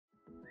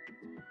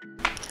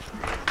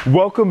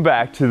Welcome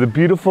back to the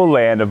beautiful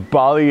land of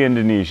Bali,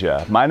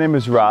 Indonesia. My name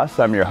is Ross.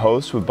 I'm your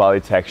host with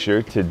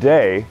Balitecture.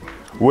 Today,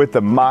 with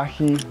the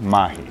Mahi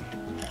Mahi.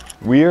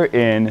 We are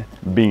in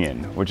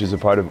Bingin, which is a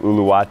part of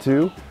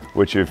Uluwatu,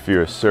 which if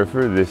you're a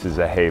surfer, this is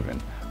a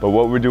haven. But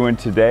what we're doing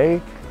today,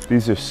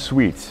 these are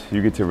suites.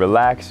 You get to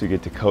relax, you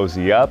get to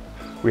cozy up.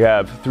 We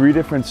have 3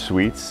 different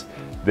suites.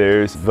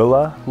 There's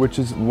villa, which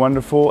is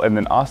wonderful, and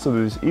then also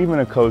there's even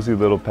a cozy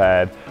little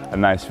pad, a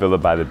nice villa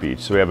by the beach.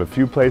 So we have a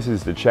few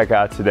places to check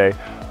out today.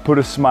 Put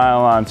a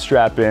smile on,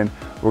 strap in.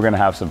 We're gonna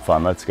have some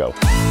fun. Let's go.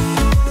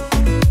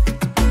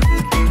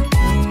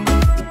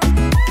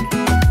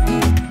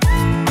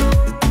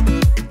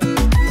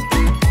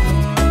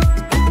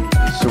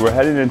 So we're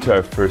heading into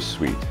our first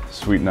suite,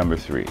 suite number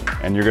 3.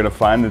 And you're gonna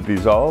find that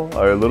these all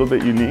are a little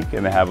bit unique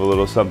and they have a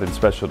little something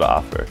special to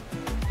offer.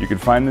 You can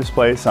find this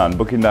place on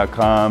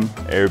booking.com,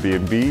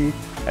 Airbnb,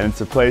 and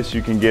it's a place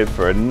you can get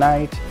for a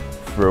night,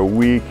 for a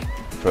week,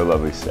 for a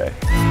lovely stay.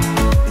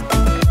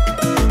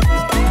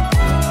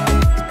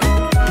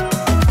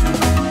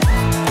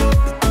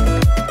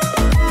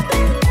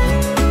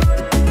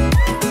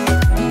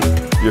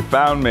 You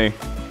found me.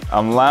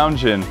 I'm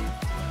lounging.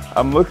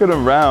 I'm looking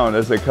around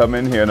as I come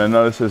in here and I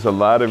notice there's a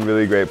lot of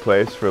really great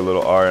place for a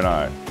little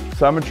R&R.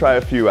 So I'm gonna try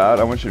a few out.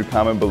 I want you to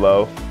comment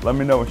below. Let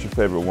me know what your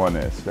favorite one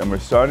is. And we're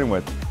starting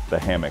with the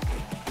hammock.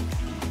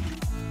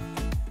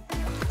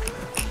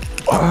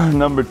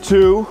 Number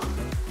 2,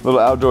 little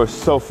outdoor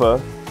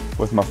sofa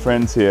with my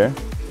friends here.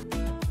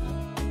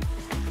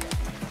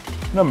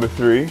 Number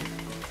 3,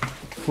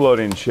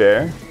 floating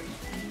chair.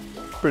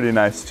 Pretty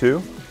nice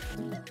too.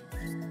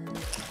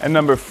 And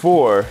number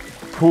 4,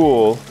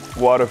 pool,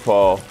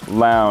 waterfall,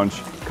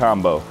 lounge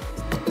combo.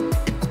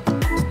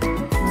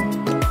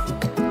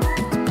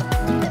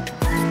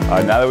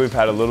 Now that we've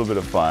had a little bit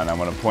of fun, I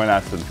want to point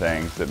out some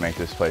things that make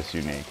this place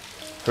unique.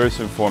 First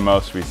and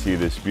foremost, we see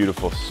this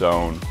beautiful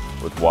stone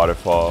with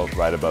waterfall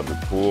right above the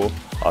pool.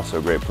 Also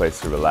a great place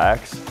to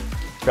relax.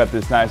 Got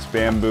this nice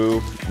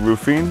bamboo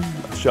roofing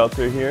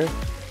shelter here.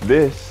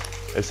 This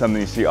is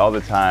something you see all the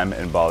time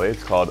in Bali.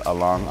 It's called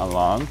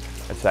alang-alang.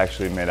 It's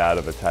actually made out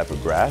of a type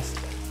of grass.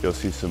 You'll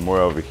see some more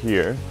over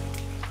here.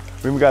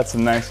 We've got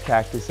some nice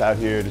cactus out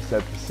here to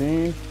set the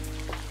scene.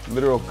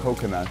 Literal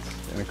coconuts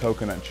in a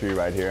coconut tree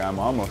right here. I'm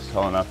almost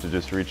tall enough to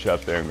just reach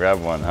up there and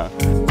grab one, huh?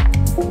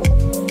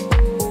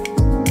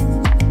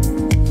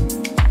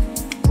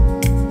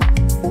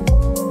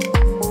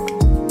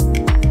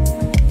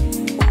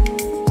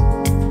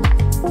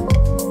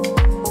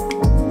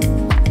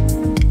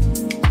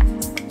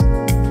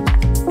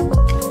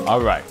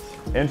 All right,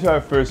 into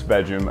our first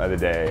bedroom of the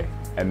day,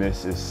 and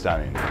this is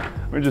stunning.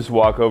 Let me just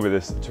walk over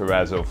this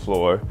terrazzo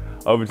floor,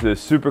 over to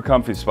this super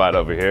comfy spot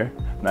over here.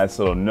 Nice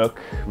little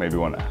nook, maybe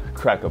want to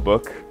crack a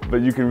book.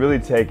 But you can really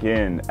take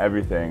in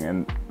everything,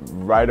 and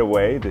right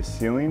away, the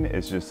ceiling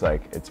is just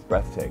like, it's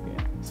breathtaking.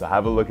 So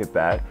have a look at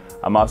that.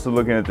 I'm also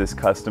looking at this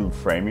custom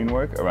framing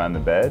work around the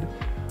bed.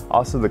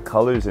 Also the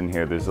colors in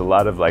here, there's a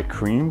lot of like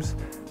creams,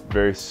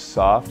 very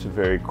soft,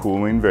 very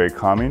cooling, very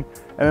calming.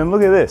 And then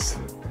look at this.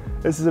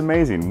 This is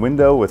amazing.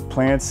 Window with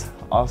plants,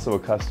 also a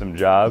custom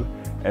job.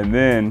 And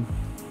then,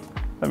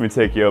 let me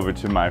take you over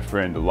to my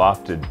friend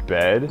lofted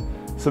bed.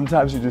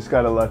 Sometimes you just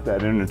gotta let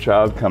that inner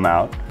child come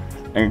out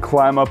and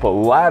climb up a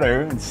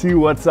ladder and see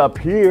what's up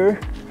here.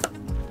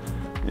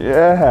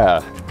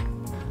 Yeah.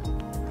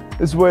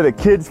 This is where the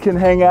kids can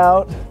hang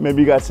out.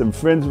 Maybe you got some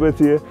friends with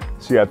you.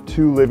 So you have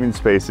 2 living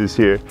spaces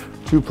here,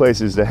 2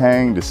 places to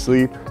hang, to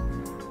sleep.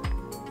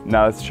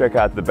 Now let's check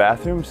out the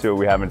bathroom, see what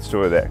we have in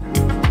store there.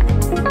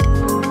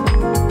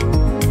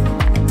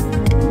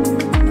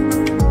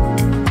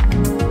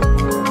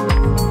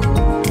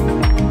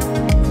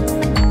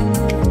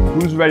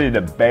 Who's ready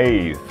to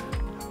bathe?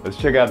 Let's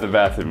check out the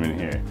bathroom in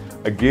here.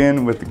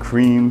 Again, with the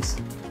creams,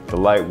 the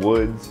light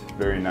woods,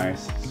 very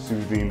nice,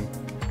 soothing,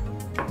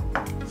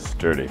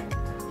 sturdy.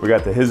 We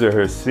got the his or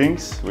her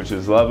sinks, which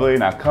is lovely.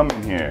 Now come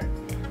in here.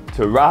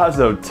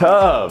 Terrazzo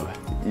tub,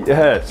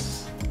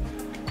 yes.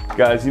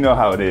 Guys, you know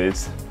how it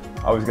is.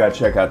 Always gotta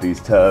check out these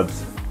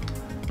tubs.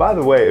 By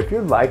the way, if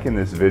you're liking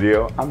this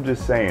video, I'm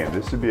just saying,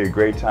 this would be a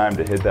great time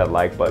to hit that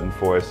like button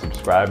for us,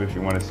 subscribe if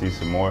you want to see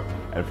some more.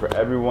 And for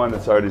everyone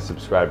that's already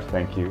subscribed,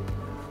 thank you.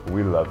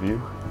 We love you.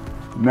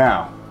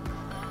 Now,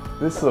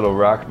 this little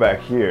rock back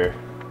here,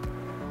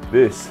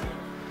 this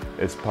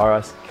is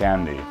Paras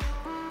Candy.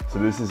 So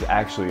this is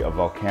actually a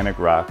volcanic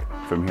rock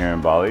from here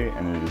in Bali,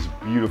 and it is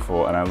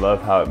beautiful, and I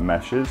love how it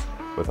meshes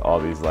with all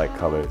these light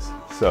colors.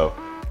 So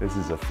this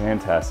is a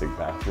fantastic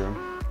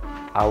bathroom.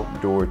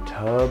 Outdoor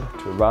tub,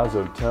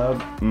 terrazzo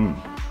tub.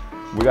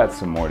 We got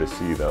some more to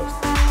see though.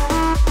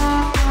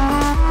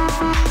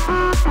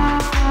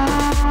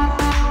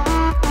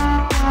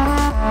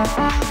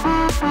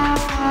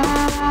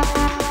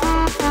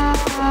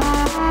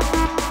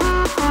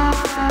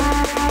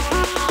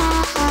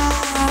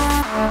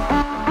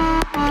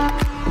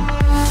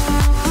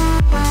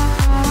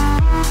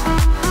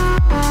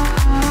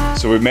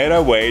 we made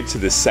our way to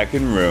the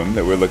second room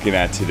that we're looking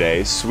at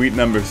today, suite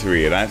number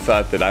 3, and I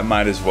thought that I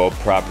might as well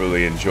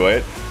properly enjoy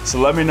it. So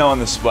let me know on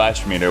the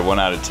splash meter, 1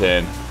 out of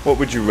 10, what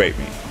would you rate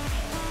me?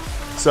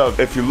 So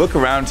if you look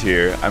around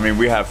here, I mean,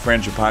 we have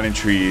frangipani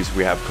trees,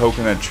 we have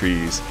coconut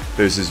trees,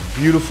 there's this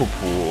beautiful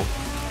pool,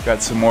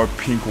 got some more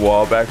pink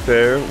wall back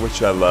there,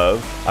 which I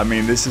love. I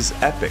mean, this is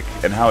epic,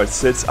 and how it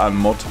sits on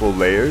multiple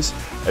layers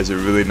is a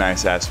really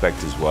nice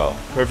aspect as well.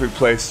 Perfect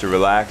place to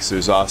relax.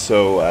 There's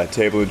also a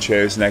table and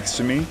chairs next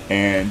to me,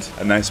 and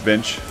a nice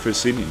bench for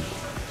seating.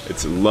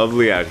 It's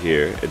lovely out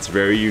here, it's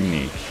very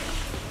unique.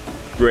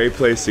 Great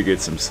place to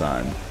get some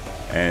sun.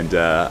 And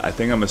I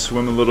think I'm gonna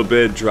swim a little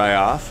bit, dry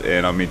off,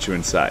 and I'll meet you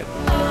inside.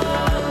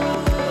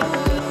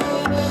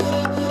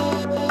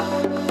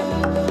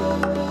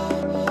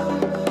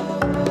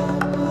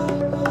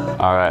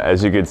 All right,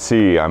 as you can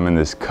see, I'm in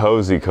this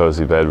cozy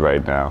bed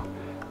right now.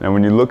 Now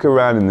when you look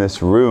around in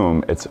this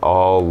room, it's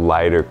all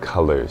lighter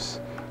colors.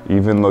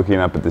 Even looking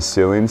up at the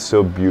ceiling,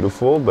 so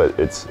beautiful, but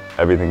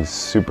everything's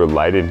super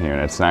light in here,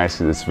 and it's nice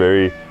because it's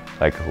very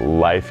like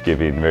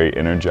life-giving, very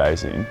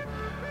energizing.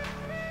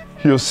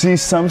 You'll see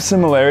some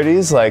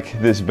similarities,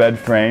 like this bed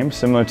frame,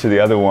 similar to the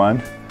other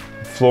one.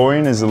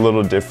 Flooring is a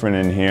little different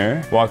in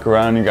here. Walk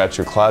around, you got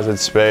your closet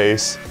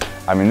space.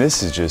 I mean,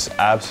 this is just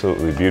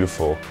absolutely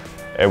beautiful.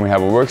 And we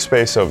have a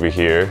workspace over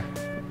here.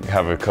 We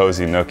have a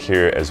cozy nook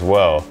here as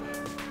well.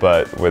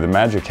 But where the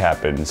magic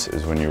happens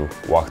is when you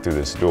walk through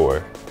this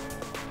door.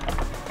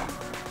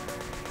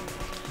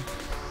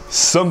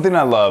 Something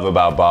I love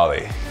about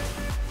Bali,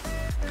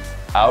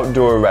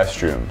 outdoor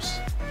restrooms.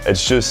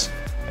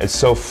 It's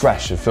so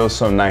fresh, it feels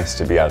so nice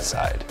to be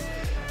outside.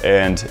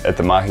 And at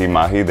the Mahi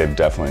Mahi, they've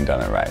definitely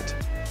done it right.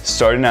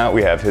 Starting out,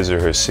 we have his or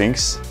her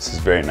sinks. This is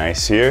very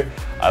nice here.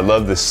 I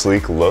love the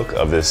sleek look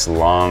of this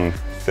long,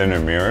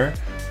 thinner mirror.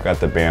 We've got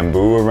the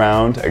bamboo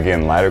around.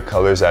 Again, lighter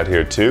colors out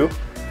here too.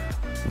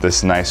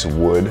 This nice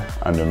wood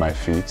under my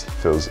feet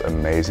feels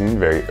amazing,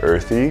 very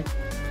earthy.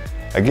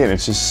 Again,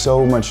 it's just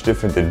so much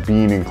different than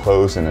being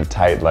enclosed in a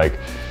tight, like,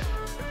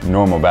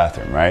 normal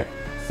bathroom, right?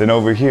 Then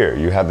over here,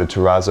 you have the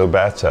terrazzo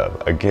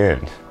bathtub.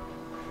 Again,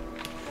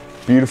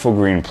 beautiful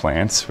green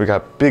plants. We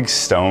got big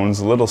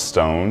stones, little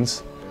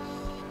stones.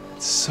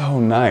 It's so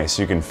nice.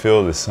 You can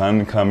feel the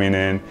sun coming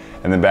in.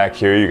 And then back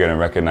here, you're gonna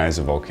recognize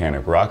the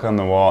volcanic rock on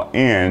the wall,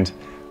 and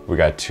we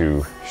got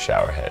 2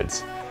 shower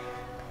heads.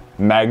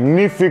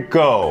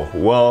 Magnifico!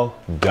 Well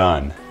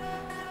done.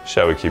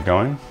 Shall we keep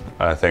going?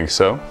 I think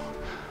so.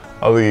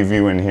 I'll leave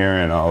you in here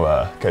and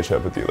I'll catch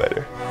up with you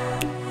later.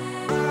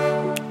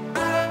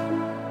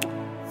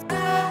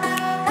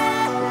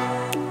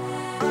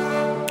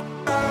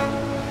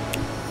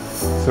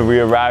 So we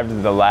arrived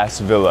at the last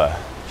villa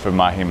for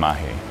Mahi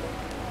Mahi.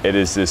 It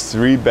is this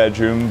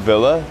 3-bedroom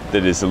villa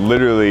that is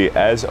literally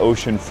as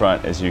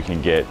oceanfront as you can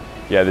get.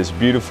 Yeah, this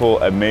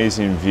beautiful,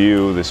 amazing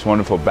view, this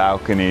wonderful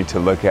balcony to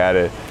look at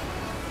it.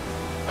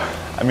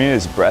 I mean,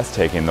 it's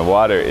breathtaking. The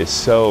water is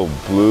so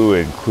blue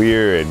and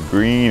clear and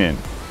green, and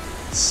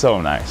it's so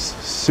nice.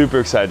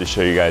 Super excited to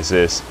show you guys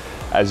this.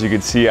 As you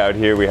can see out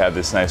here, we have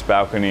this nice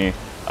balcony,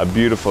 a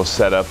beautiful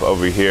setup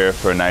over here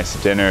for a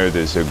nice dinner.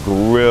 There's a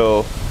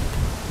grill.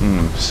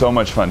 So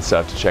much fun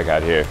stuff to check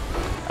out here.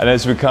 And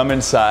as we come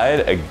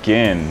inside,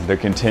 again, they're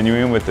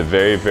continuing with the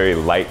very, very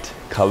light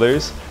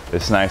colors.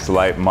 This nice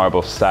light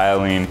marble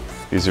styling.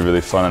 These are really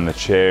fun on the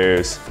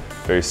chairs.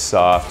 Very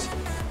soft,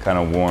 kind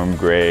of warm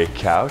gray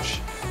couch.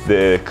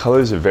 The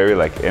colors are very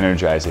like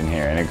energizing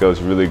here, and it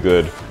goes really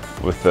good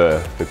with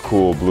the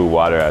cool blue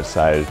water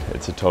outside.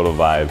 It's a total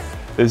vibe.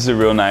 This is a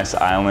real nice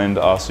island.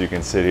 Also, you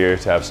can sit here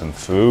to have some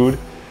food.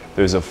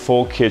 There's a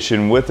full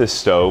kitchen with a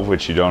stove,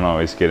 which you don't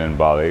always get in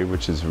Bali,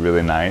 which is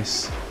really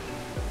nice.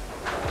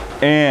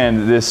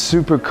 And this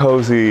super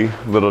cozy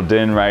little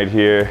den right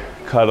here.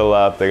 Cuddle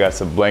up, they got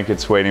some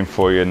blankets waiting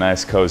for you, a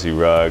nice cozy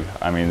rug.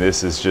 I mean,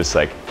 this is just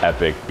like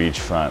epic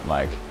beachfront,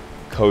 like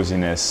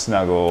coziness,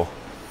 snuggle.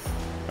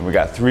 And we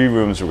got 3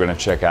 rooms we're gonna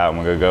check out, and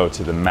we're gonna go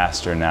to the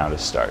master now to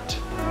start.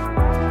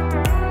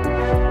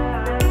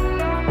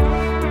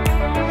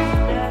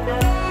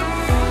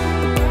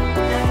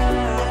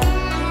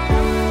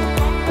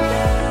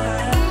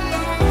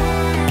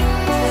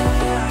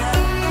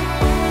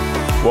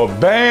 Well,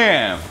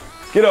 bam!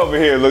 Get over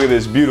here, look at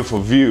this beautiful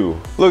view.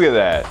 Look at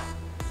that.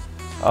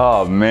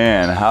 Oh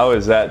man, how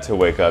is that to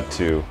wake up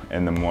to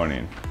in the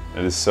morning?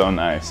 It is so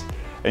nice.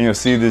 And you'll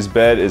see this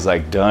bed is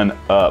like done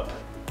up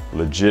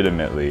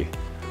legitimately.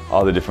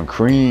 All the different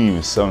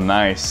creams, so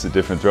nice. The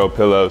different throw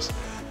pillows.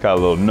 Got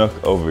a little nook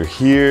over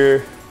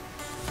here.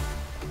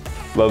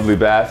 Lovely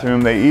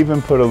bathroom. They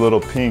even put a little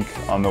pink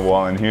on the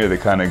wall in here that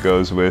kind of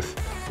goes with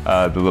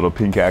the little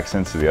pink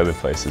accents of the other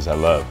places. I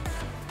love.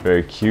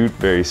 Very cute,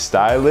 very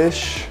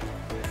stylish.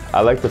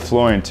 I like the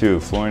flooring too.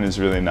 Flooring is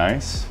really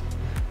nice.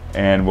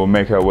 And we'll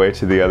make our way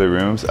to the other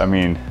rooms. I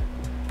mean,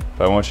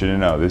 but I want you to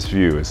know, this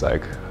view is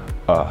like,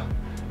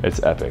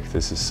 it's epic.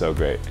 This is so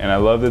great. And I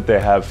love that they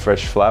have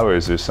fresh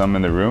flowers. There's some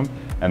in the room,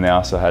 and they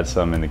also had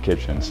some in the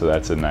kitchen. So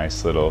that's a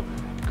nice little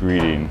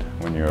greeting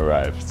when you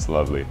arrive. It's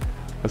lovely.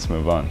 Let's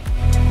move on.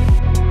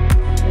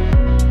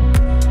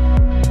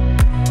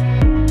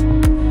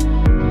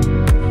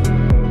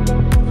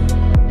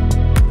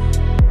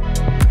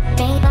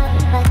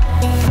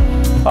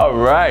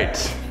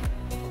 right.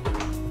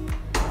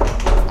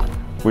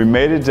 We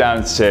made it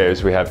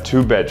downstairs. We have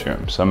 2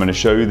 bedrooms. So I'm gonna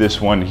show you this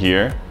one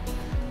here.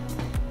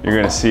 You're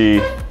gonna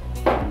see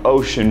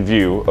ocean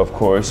view, of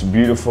course,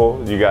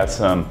 beautiful. You got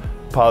some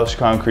polished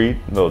concrete,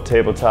 little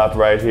tabletop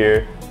right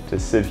here to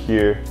sit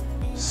here,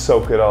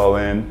 soak it all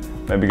in,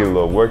 maybe get a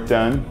little work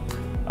done.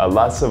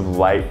 Lots of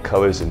light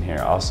colors in here.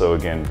 Also,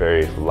 again,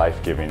 very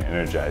life-giving,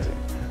 energizing.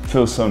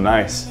 Feels so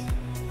nice.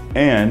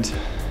 And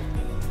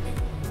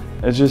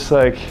it's just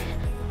like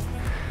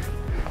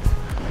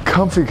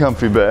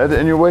comfy bed,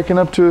 and you're waking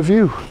up to a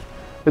view.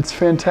 It's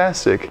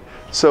fantastic.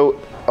 So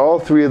all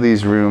 3 of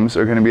these rooms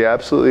are gonna be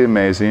absolutely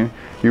amazing.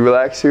 You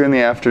relax here in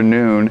the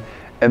afternoon,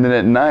 and then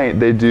at night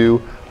they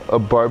do a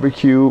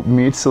barbecue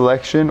meat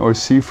selection or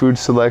seafood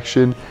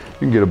selection. You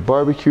can get a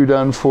barbecue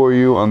done for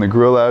you on the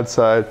grill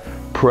outside,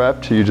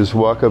 prepped. You just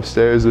walk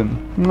upstairs and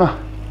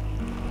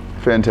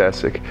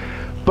fantastic.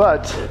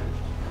 But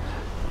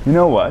you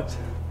know what?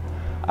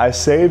 I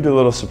saved a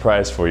little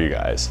surprise for you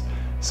guys.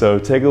 So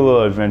take a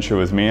little adventure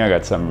with me. I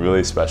got something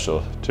really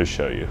special to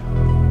show you.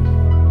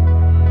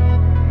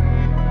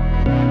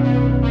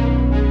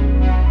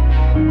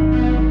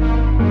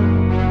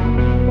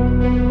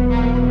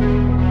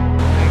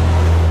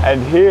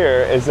 And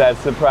here is that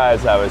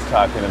surprise I was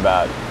talking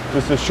about.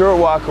 Just a short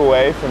walk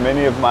away from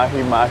any of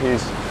Mahi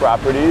Mahi's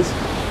properties,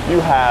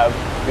 you have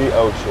the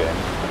ocean.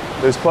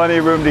 There's plenty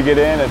of room to get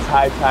in. It's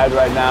high tide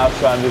right now,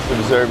 so I'm just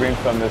observing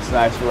from this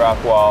nice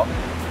rock wall.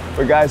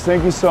 But guys,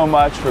 thank you so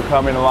much for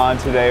coming along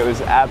today. It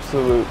was an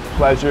absolute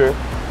pleasure.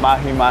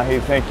 Mahi Mahi,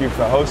 thank you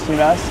for hosting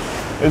us.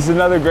 This is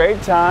another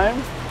great time.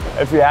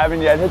 If you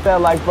haven't yet, hit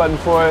that like button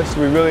for us.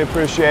 We really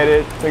appreciate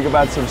it. Think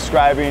about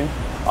subscribing.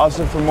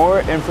 Also, for more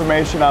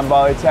information on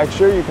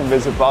Balitecture, you can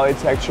visit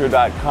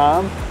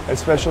balitecture.com. I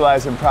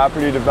specialize in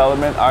property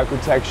development,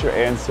 architecture,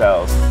 and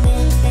sales.